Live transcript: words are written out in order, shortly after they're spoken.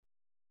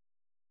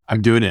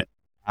I'm doing it.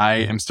 I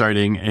am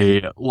starting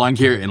a lawn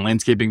care and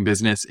landscaping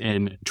business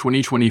in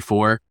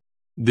 2024.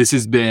 This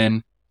has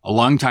been a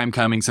long time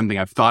coming, something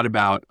I've thought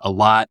about a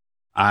lot.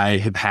 I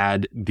have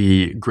had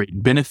the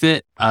great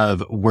benefit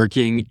of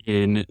working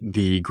in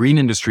the green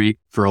industry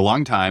for a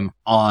long time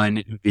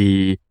on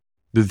the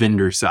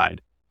vendor side,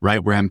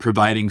 right? Where I'm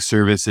providing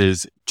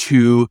services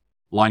to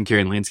lawn care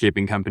and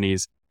landscaping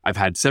companies. I've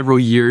had several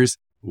years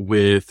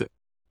with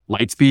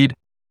Lightspeed,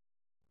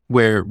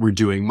 where we're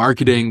doing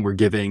marketing, we're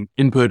giving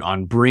input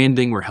on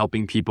branding, we're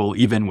helping people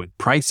even with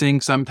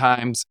pricing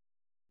sometimes.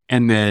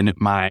 And then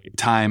my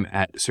time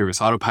at Service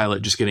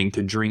Autopilot, just getting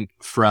to drink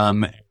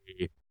from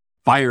a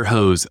fire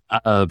hose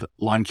of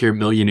lawn care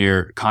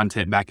millionaire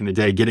content back in the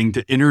day, getting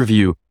to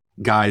interview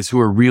guys who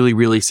are really,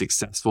 really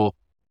successful.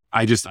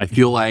 I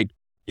feel like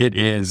it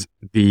is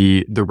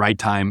the right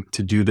time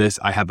to do this.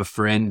 I have a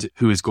friend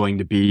who is going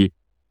to be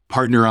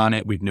partner on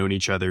it. We've known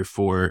each other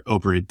for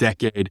over a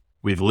decade.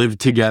 We've lived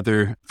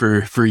together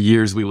for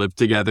years. We lived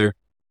together.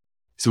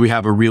 So we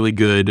have a really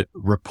good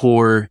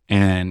rapport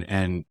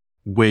and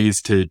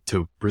ways to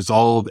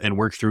resolve and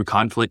work through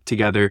conflict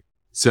together.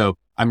 So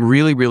I'm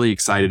really, really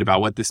excited about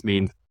what this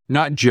means,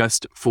 not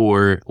just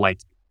for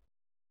Lightspeed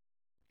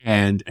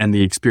and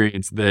the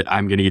experience that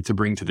I'm going to get to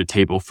bring to the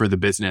table for the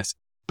business,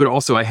 but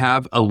also I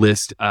have a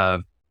list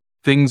of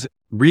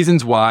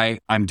reasons why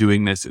I'm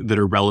doing this that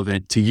are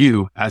relevant to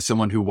you as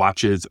someone who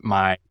watches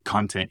my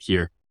content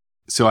here.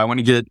 So I want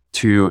to get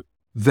to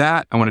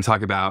that. I want to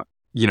talk about,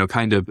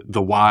 kind of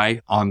the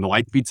why on the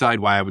Lightspeed side,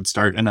 why I would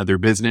start another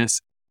business,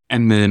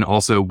 and then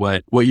also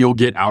what you'll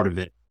get out of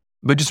it.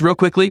 But just real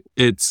quickly,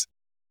 it's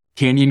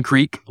Canyon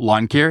Creek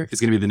Lawn Care is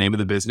going to be the name of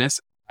the business.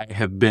 I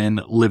have been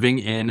living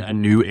in a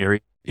new area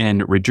in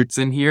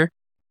Richardson here,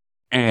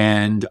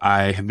 and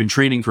I have been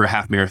training for a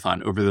half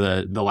marathon over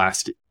the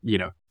last,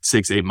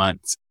 6-8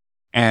 months.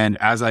 And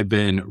as I've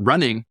been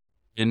running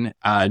in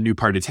a new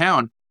part of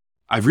town,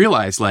 I've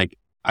realized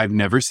I've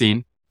never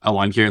seen a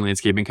lawn care and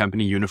landscaping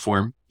company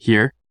uniform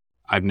here.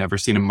 I've never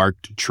seen a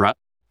marked truck.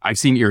 I've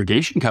seen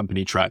irrigation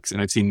company trucks and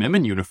I've seen them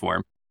in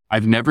uniform.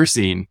 I've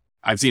seen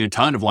a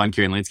ton of lawn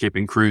care and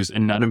landscaping crews,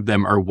 and none of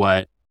them are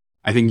what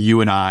I think you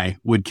and I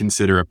would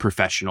consider a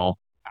professional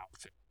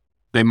outfit.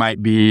 They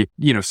might be,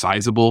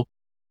 sizable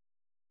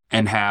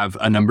and have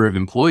a number of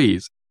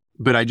employees,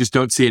 but I just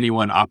don't see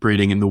anyone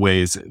operating in the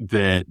ways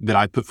that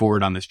I put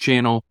forward on this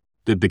channel,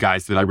 the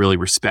guys that I really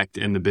respect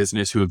in the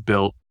business who have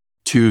built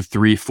 $2,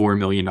 $3, $4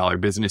 million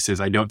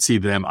businesses. I don't see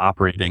them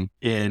operating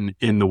in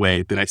the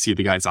way that I see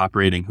the guys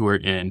operating who are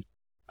in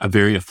a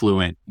very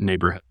affluent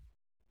neighborhood.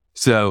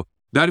 So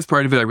that is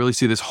part of it. I really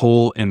see this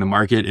hole in the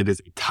market. It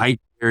is a tight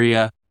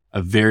area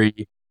of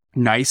very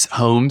nice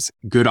homes,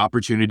 good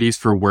opportunities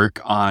for work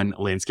on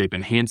landscape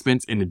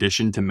enhancements in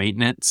addition to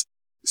maintenance.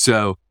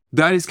 So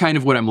that is kind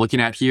of what I'm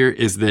looking at here,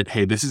 is that,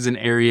 hey, this is an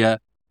area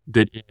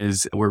that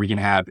is where we can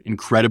have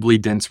incredibly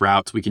dense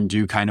routes. We can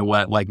do kind of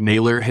what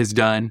Naylor has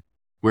done,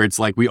 where it's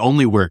we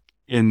only work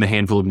in the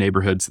handful of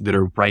neighborhoods that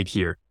are right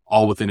here,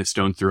 all within a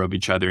stone throw of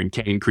each other, and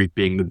Canyon Creek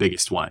being the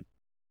biggest one.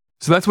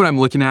 So that's what I'm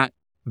looking at.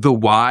 The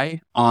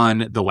why on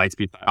the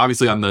Lightspeed side.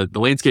 Obviously on the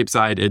landscape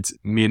side, it's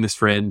me and this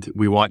friend.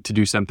 We want to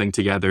do something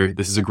together.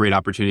 This is a great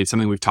opportunity. It's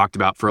something we've talked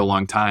about for a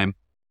long time.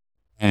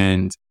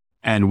 And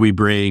we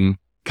bring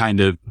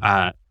kind of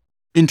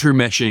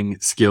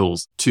intermeshing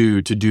skills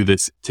to do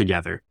this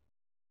together.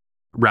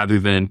 Rather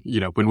than,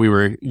 when we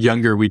were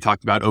younger, we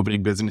talked about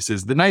opening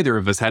businesses that neither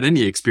of us had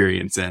any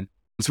experience in.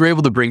 So we're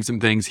able to bring some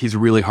things. He's a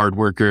really hard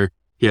worker.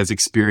 He has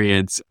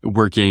experience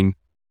working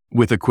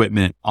with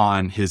equipment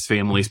on his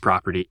family's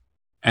property.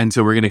 And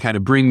so we're going to kind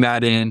of bring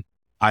that in.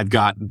 I've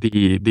got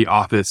the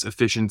office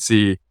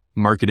efficiency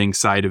marketing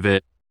side of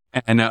it.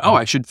 And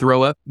I should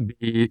throw up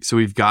so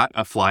we've got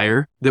a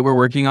flyer that we're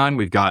working on.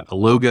 We've got a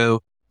logo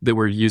that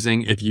we're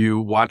using. If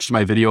you watched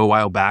my video a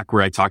while back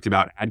where I talked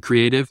about ad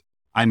creative,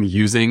 I'm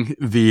using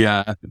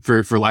the,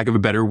 for lack of a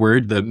better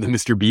word, the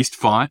Mr. Beast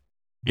font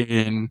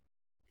in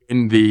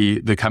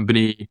the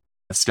company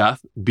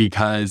stuff,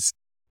 because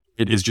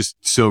it is just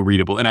so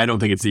readable. And I don't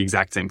think it's the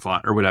exact same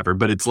font or whatever,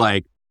 but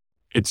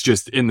it's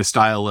just in the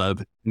style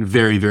of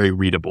very, very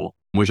readable,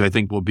 which I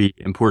think will be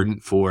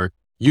important for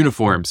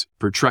uniforms,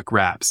 for truck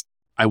wraps.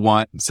 I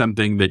want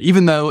something that,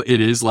 even though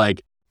it is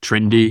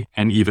trendy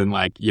and even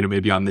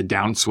maybe on the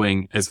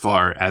downswing as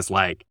far as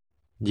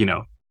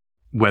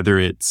whether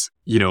it's,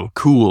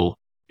 cool,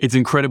 it's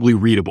incredibly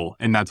readable.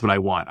 And that's what I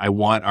want. I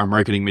want our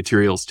marketing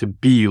materials to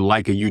be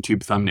like a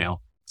YouTube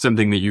thumbnail,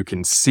 something that you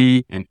can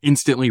see and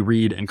instantly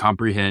read and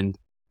comprehend.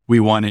 We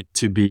want it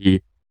to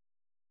be,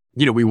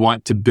 we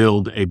want to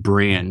build a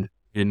brand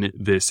in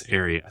this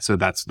area. So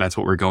that's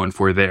what we're going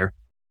for there.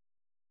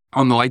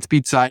 On the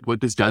Lightspeed side,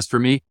 what this does for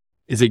me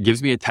is it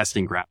gives me a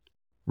testing ground,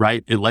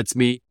 right? It lets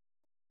me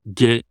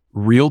get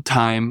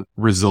real-time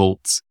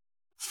results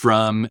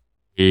from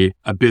a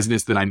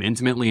business that I'm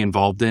intimately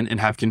involved in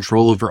and have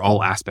control over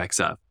all aspects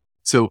of.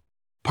 So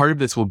part of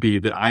this will be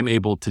that I'm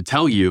able to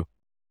tell you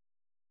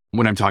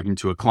when I'm talking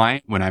to a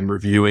client, when I'm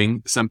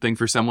reviewing something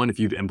for someone, if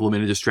you've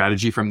implemented a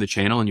strategy from the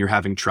channel and you're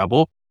having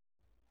trouble,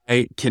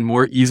 I can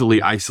more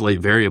easily isolate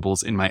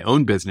variables in my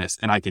own business.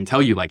 And I can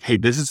tell you like, hey,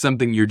 this is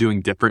something you're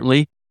doing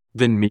differently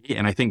than me.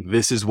 And I think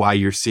this is why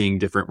you're seeing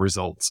different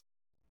results,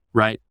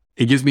 right?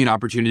 It gives me an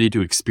opportunity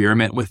to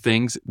experiment with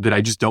things that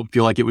I just don't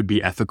feel like it would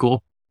be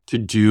ethical to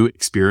do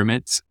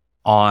experiments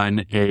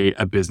on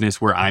a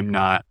business where I'm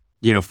not,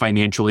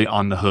 financially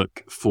on the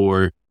hook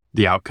for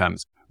the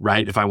outcomes,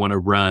 right? If I want to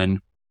run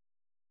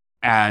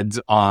ads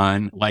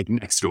on like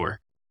Nextdoor,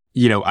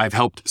 I've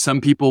helped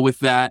some people with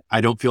that.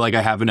 I don't feel like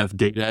I have enough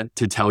data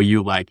to tell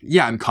you like,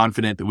 yeah, I'm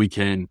confident that we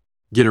can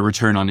get a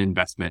return on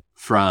investment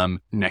from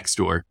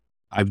Nextdoor.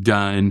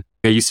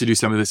 I used to do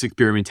some of this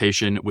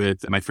experimentation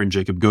with my friend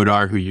Jacob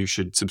Godar, who you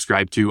should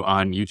subscribe to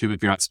on YouTube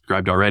if you're not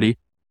subscribed already.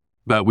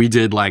 But we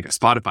did like a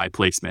Spotify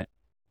placement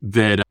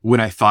that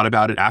when I thought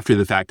about it after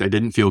the fact, I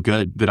didn't feel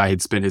good that I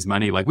had spent his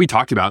money. Like we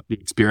talked about the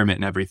experiment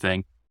and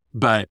everything,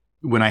 but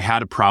when I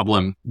had a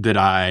problem that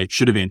I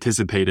should have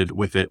anticipated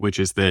with it, which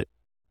is that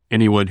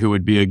anyone who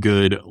would be a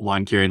good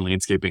lawn care and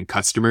landscaping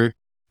customer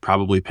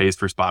probably pays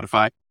for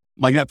Spotify.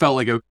 Like that felt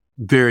like a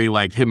very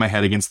like hit my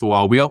head against the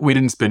wall. We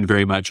didn't spend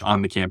very much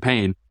on the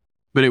campaign,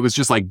 but it was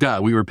just like,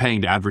 duh, we were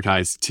paying to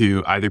advertise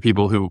to either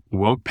people who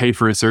won't pay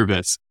for a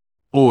service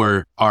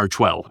or are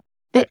 12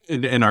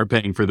 and are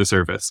paying for the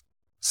service.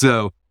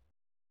 So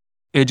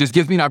it just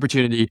gives me an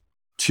opportunity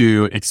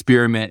to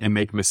experiment and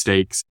make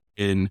mistakes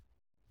in,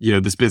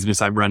 this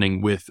business I'm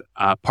running with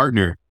a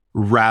partner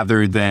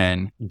rather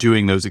than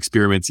doing those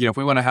experiments. If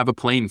we want to have a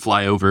plane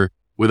fly over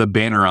with a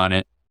banner on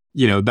it,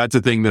 that's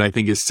a thing that I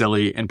think is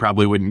silly and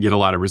probably wouldn't get a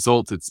lot of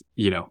results. It's,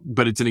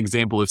 but it's an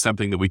example of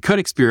something that we could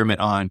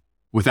experiment on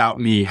without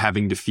me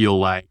having to feel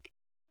like,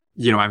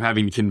 I'm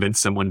having to convince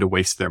someone to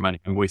waste their money.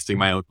 I'm wasting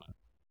my own money.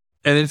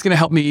 And it's going to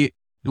help me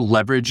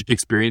leverage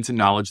experience and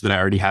knowledge that I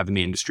already have in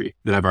the industry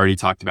that I've already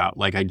talked about.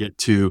 Like I get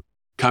to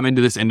come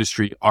into this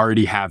industry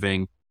already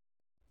having,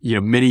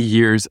 many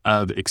years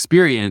of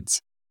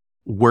experience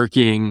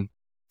working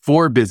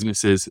for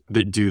businesses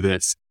that do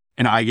this.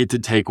 And I get to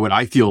take what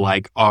I feel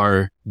like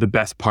are the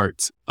best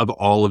parts of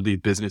all of these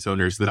business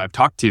owners that I've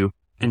talked to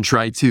and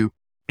try to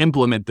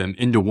implement them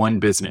into one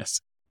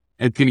business.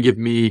 It's going to give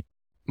me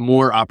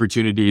more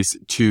opportunities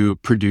to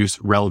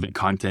produce relevant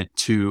content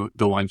to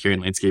the lawn care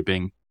and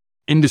landscaping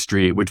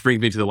industry, which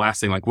brings me to the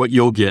last thing, like what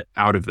you'll get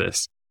out of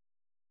this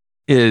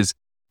is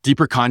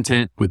deeper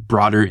content with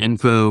broader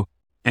info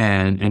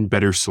and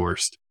better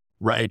sourced,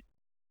 right?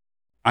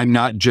 I'm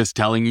not just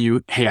telling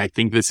you, hey, I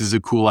think this is a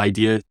cool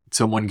idea.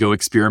 Someone go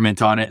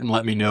experiment on it and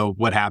let me know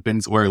what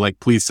happens. Or like,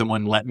 please,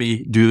 someone let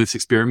me do this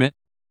experiment.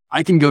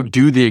 I can go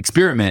do the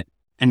experiment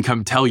and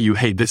come tell you,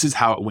 hey, this is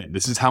how it went.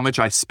 This is how much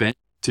I spent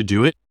to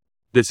do it.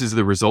 This is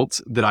the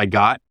results that I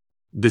got.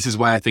 This is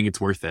why I think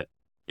it's worth it.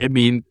 It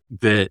means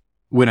that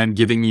when I'm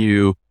giving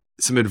you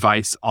some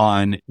advice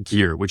on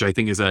gear, which I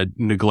think is a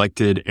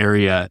neglected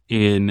area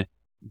in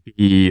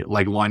the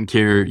like lawn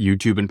care,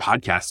 YouTube and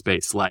podcast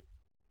space, like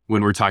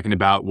when we're talking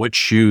about what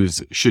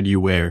shoes should you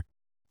wear,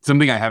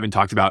 something I haven't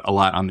talked about a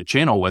lot on the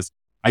channel was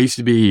I used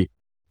to be,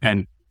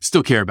 and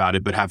still care about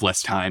it, but have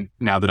less time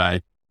now that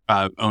I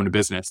own a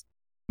business.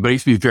 But I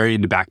used to be very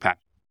into backpack.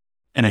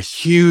 And a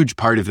huge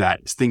part of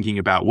that is thinking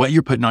about what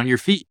you're putting on your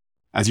feet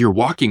as you're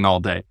walking all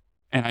day.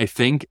 And I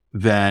think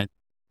that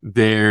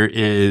there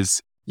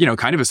is,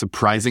 kind of a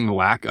surprising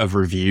lack of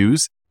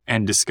reviews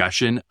and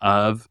discussion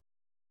of,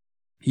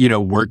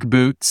 work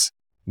boots,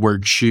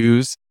 work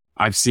shoes.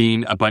 I've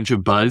seen a bunch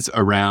of buzz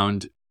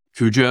around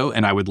Cujo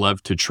and I would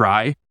love to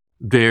try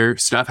their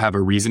stuff, have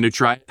a reason to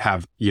try it,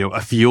 have,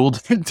 a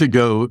field to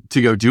go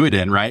do it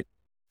in, right?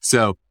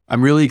 So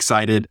I'm really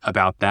excited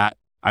about that.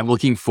 I'm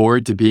looking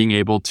forward to being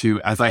able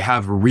to, as I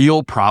have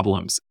real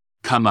problems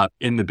come up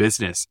in the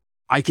business,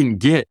 I can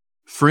get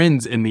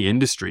friends in the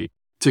industry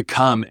to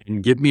come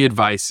and give me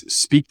advice,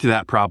 speak to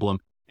that problem.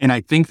 And I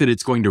think that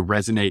it's going to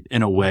resonate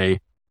in a way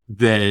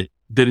that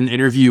an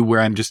interview where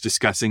I'm just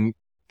discussing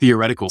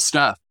theoretical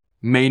stuff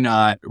may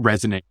not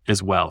resonate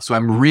as well. So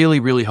I'm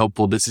really, really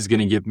hopeful this is going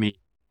to give me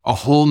a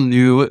whole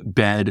new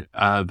bed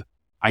of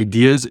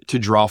ideas to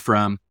draw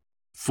from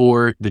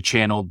for the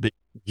channel that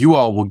you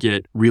all will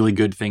get really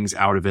good things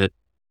out of it.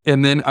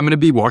 And then I'm going to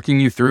be walking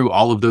you through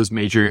all of those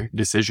major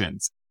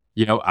decisions.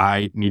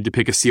 I need to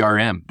pick a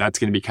CRM. That's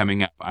going to be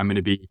coming up. I'm going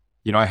to be,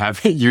 I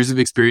have years of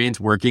experience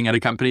working at a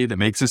company that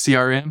makes a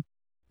CRM.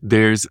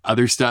 There's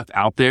other stuff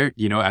out there.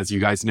 As you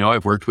guys know,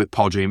 I've worked with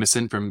Paul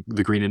Jameson from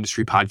the Green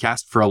Industry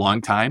Podcast for a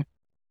long time.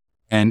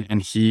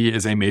 And he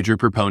is a major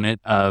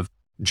proponent of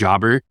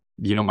Jobber.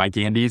 Mike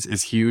Andes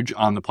is huge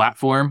on the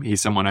platform.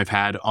 He's someone I've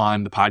had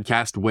on the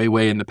podcast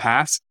way in the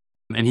past.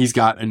 And he's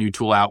got a new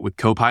tool out with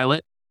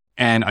Copilot.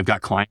 And I've got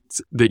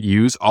clients that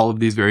use all of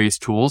these various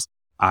tools.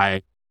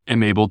 I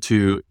am able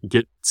to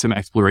get some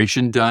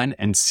exploration done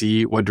and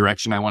see what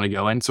direction I want to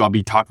go in. So I'll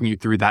be talking you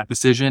through that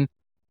decision,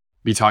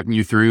 be talking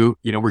you through,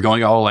 we're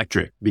going all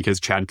electric because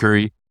Chad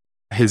Curry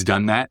has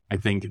done that. I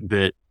think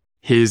that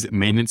his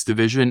maintenance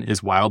division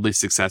is wildly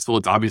successful.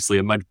 It's obviously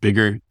a much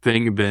bigger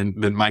thing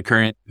than my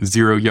current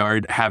 0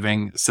 yard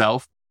having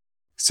self.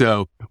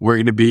 So we're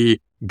going to be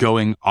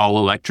going all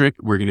electric.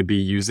 We're going to be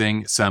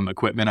using some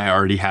equipment I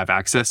already have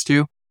access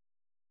to,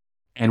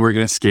 and we're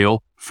going to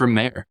scale from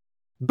there.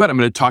 But I'm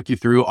going to talk you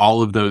through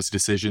all of those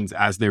decisions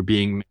as they're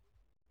being made.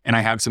 And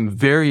I have some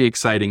very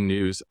exciting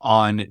news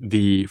on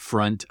the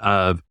front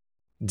of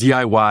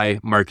DIY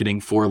marketing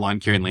for lawn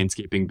care and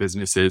landscaping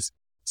businesses,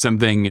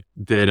 something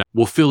that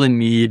will fill a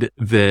need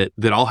that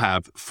I'll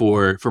have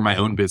for my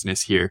own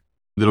business here.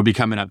 That'll be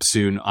coming up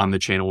soon on the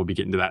channel. We'll be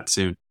getting to that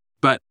soon.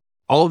 But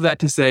all of that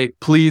to say,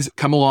 please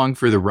come along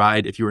for the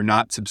ride. If you are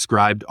not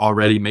subscribed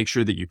already, make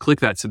sure that you click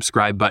that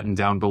subscribe button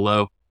down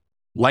below.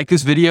 Like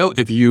this video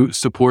if you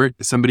support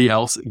somebody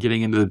else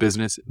getting into the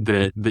business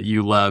that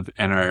you love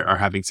and are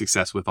having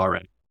success with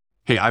already.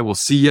 Hey, I will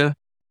see you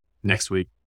next week.